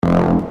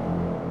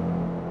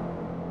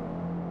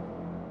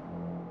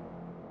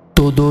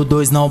Tudo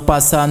dois não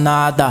passa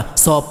nada,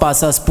 só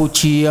passa as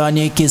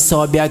putiane que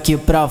sobe aqui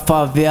pra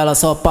favela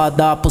só pra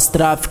dar pros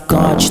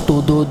traficantes.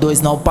 Tudo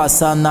dois não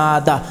passa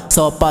nada,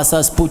 só passa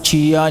as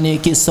putiane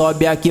que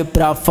sobe aqui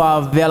pra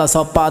favela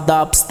só pra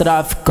dar pros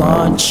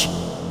traficantes.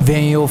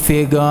 Vem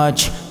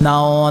ofegante na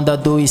onda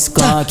do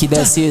skunk,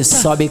 desce e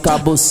sobe com a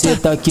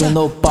buceta aqui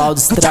no pau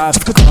dos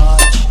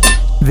traficantes.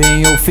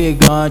 Vem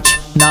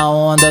ofegante na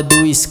onda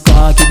do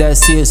skunk,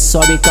 desce e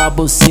sobe com a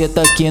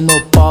buceta aqui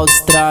no pau dos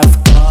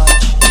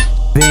traficantes.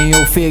 Vem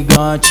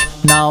ofegante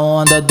na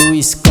onda do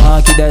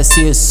skunk,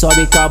 desce e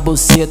sobe com a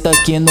buceta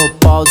aqui no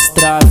pau dos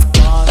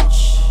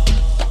traficantes.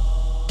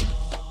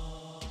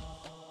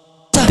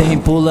 Tem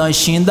pro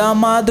lanchinho da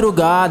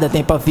madrugada,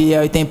 tem pra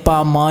fiel e tem pra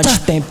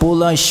amante. Tem pro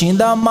lanchinho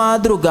da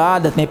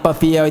madrugada, tem pra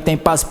fiel e tem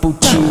pras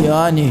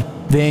putiane.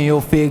 Vem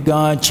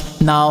ofegante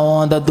na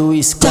onda do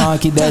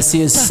skunk,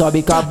 desce e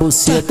sobe com a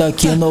buceta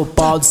aqui no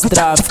pau dos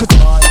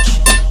traficantes.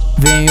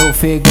 Vem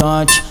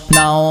ofegante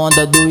na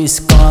onda do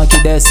skunk,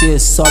 desce e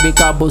sobe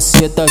com a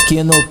buceta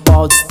aqui no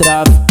pau dos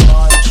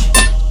traficantes.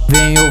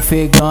 Vem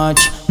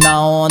ofegante na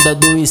onda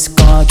do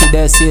skunk,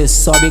 desce e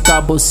sobe com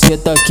a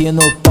buceta aqui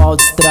no pau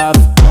dos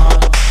traficantes.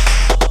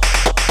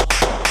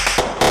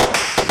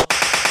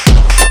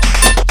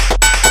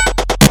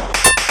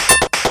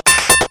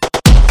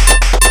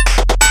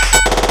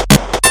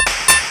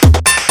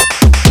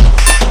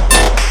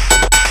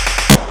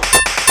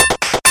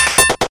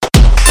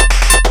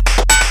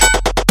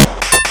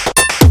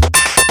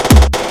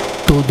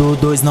 Tudo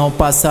dois não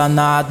passa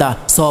nada,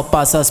 só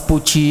passa as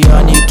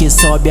putiane que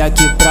sobe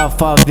aqui pra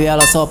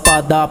favela só pra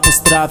dar pros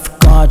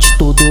traficantes.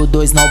 Tudo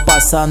dois não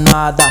passa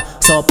nada,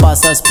 só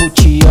passa as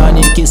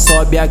putiane que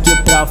sobe aqui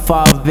pra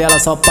favela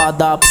só pra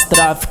dar pros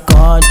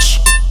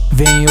traficantes.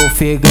 Vem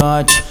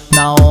ofegante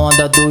na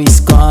onda do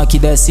skunk,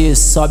 desce e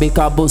sobe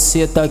com a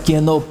buceta aqui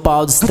no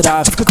pau dos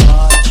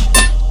traficantes.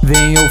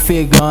 Vem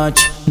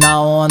ofegante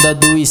na onda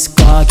do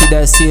skunk,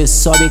 desce e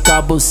sobe com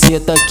a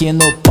buceta aqui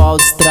no pau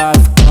dos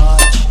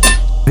traficantes.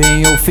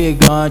 Vem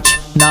ofegante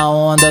na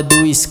onda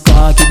do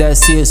skunk,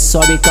 desce e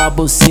sobe com a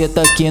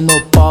buceta aqui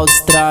no pau dos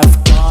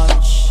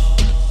traficantes.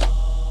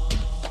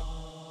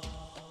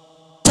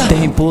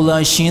 Tem pro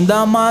lanchinho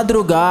da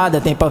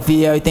madrugada, tem pra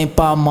fiel e tem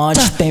pra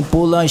amante. Tem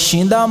pro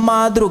lanchinho da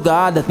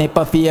madrugada, tem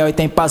pra fiel e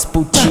tem pras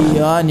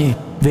putiane.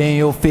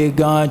 Vem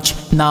ofegante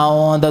na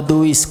onda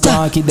do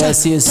skunk,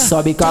 desce e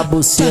sobe com a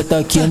buceta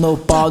aqui no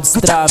pau dos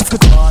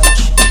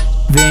traficantes.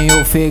 Vem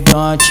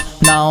ofegante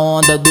na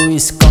onda do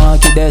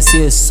skunk, desce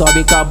e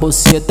sobe com a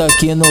buceta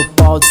aqui no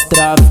pau dos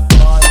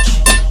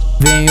traficantes.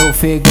 Vem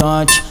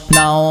ofegante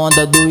na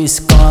onda do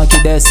skunk,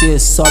 desce e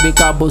sobe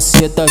com a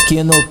buceta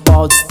aqui no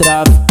pau dos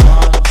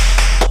traficantes.